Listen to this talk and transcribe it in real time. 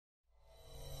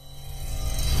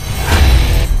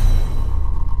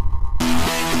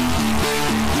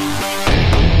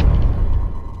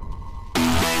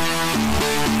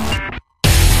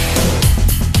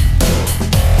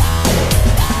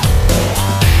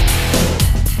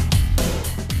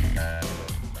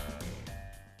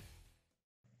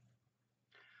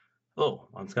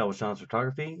I'm Scott with Sean's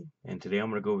Photography, and today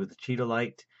I'm going to go over the Cheetah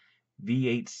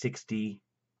V860X.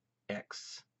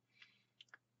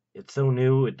 It's so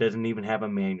new, it doesn't even have a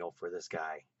manual for this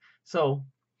guy. So,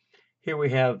 here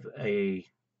we have a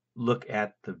look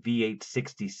at the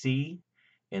V860C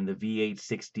and the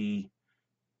V860II.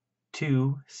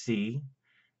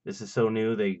 This is so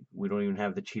new, we don't even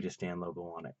have the Cheetahstand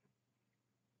logo on it.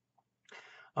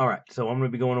 Alright, so I'm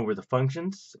going to be going over the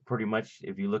functions. Pretty much,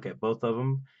 if you look at both of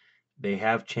them, they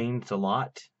have changed a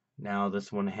lot. Now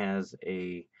this one has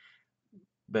a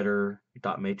better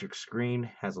dot matrix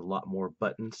screen, has a lot more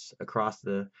buttons across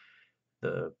the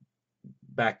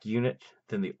back unit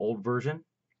than the old version.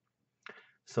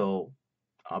 So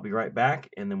I'll be right back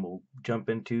and then we'll jump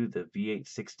into the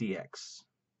V860X.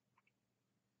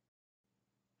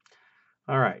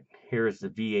 Alright, here is the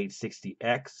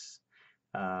V860X.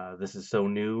 This is so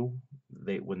new.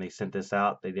 When they sent this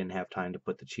out, they didn't have time to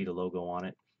put the Cheetah logo on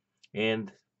it.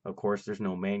 And of course there's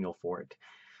no manual for it,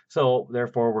 so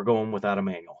therefore we're going without a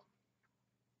manual.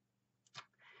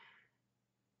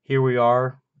 Here we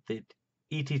are. The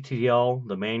E-TTL,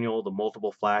 the manual, the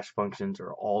multiple flash functions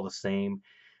are all the same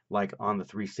like on the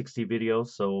 360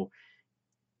 videos, so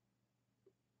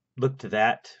look to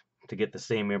that to get the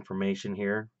same information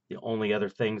here. The only other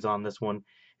things on this one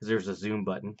is there's a zoom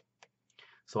button,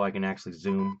 so I can actually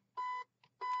zoom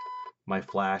my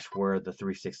flash where the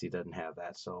 360 doesn't have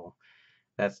that. So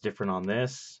that's different on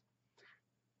this.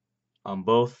 On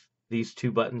both, these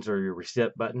two buttons are your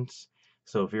reset buttons.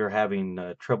 So if you're having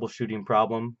a troubleshooting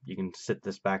problem, you can set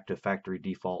this back to factory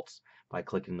defaults by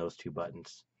clicking those two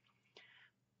buttons.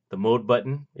 The mode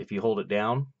button, if you hold it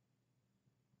down,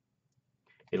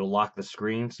 it'll lock the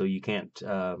screen, so you can't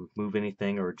move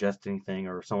anything or adjust anything,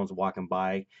 or if someone's walking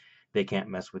by, they can't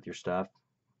mess with your stuff.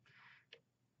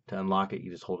 To unlock it,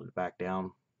 you just hold it back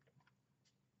down.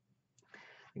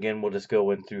 Again, we'll just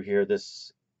go in through here.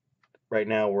 This right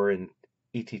now we're in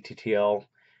E-TTL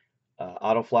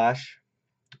auto flash.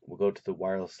 We'll go to the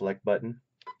wireless select button.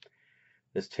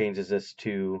 This changes this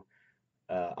to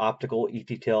optical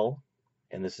E-TTL,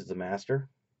 and this is the master.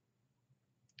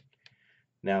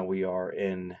 Now we are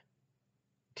in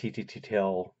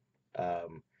E-TTL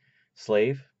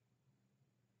slave.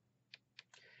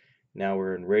 Now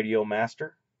we're in radio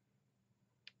master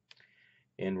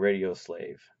and radio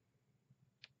slave.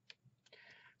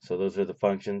 So those are the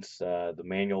functions. The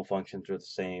manual functions are the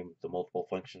same. The multiple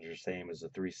functions are the same as the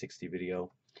 360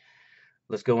 video.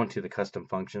 Let's go into the custom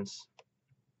functions.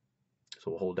 So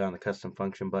we'll hold down the custom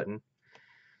function button.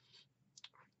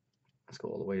 Let's go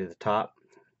all the way to the top.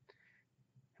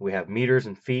 We have meters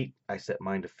and feet. I set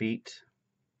mine to feet.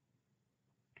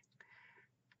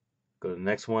 Go to the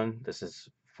next one. This is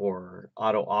for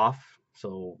auto off.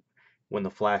 So when the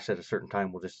flash at a certain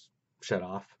time will just shut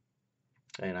off.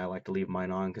 And I like to leave mine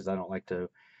on because I don't like to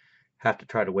have to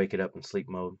try to wake it up in sleep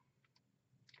mode.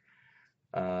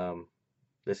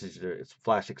 This is it's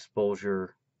flash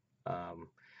exposure. I'm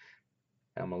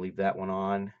gonna leave that one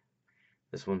on.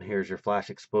 This one here is your flash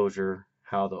exposure,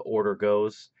 how the order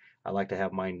goes. I like to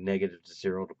have mine negative to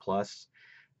 0 to plus,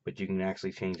 but you can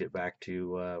actually change it back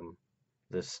to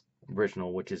this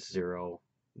original, which is 0,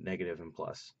 negative, and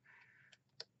plus.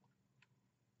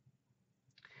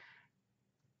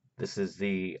 This is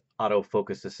the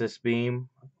autofocus assist beam.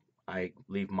 I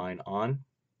leave mine on.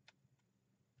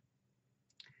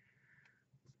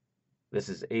 This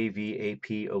is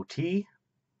AVAPOT,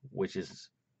 which is,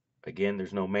 again,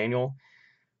 there's no manual,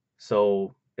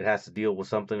 so it has to deal with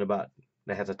something about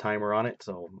that has a timer on it,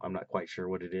 so I'm not quite sure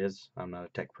what it is. I'm not a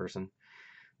tech person.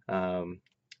 The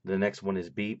next one is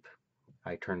beep.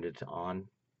 I turned it to on.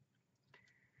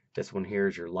 This one here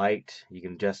is your light. You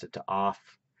can adjust it to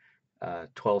off,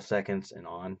 12 seconds and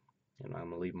on, and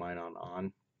I'm gonna leave mine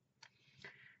on.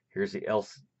 Here's the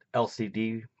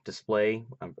LCD display.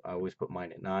 I always put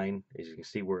mine at 9. As you can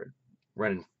see, we're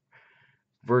running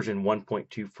version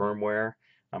 1.2 firmware.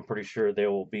 I'm pretty sure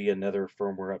there will be another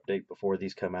firmware update before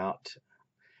these come out.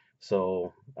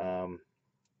 So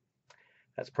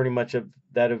that's pretty much of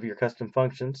your custom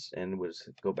functions, and we'll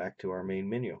go back to our main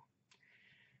menu.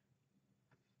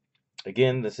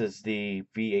 Again, this is the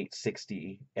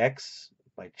V860X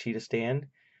by Cheetahstand.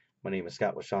 My name is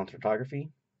Scott with Sean's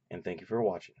Photography, and thank you for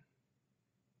watching.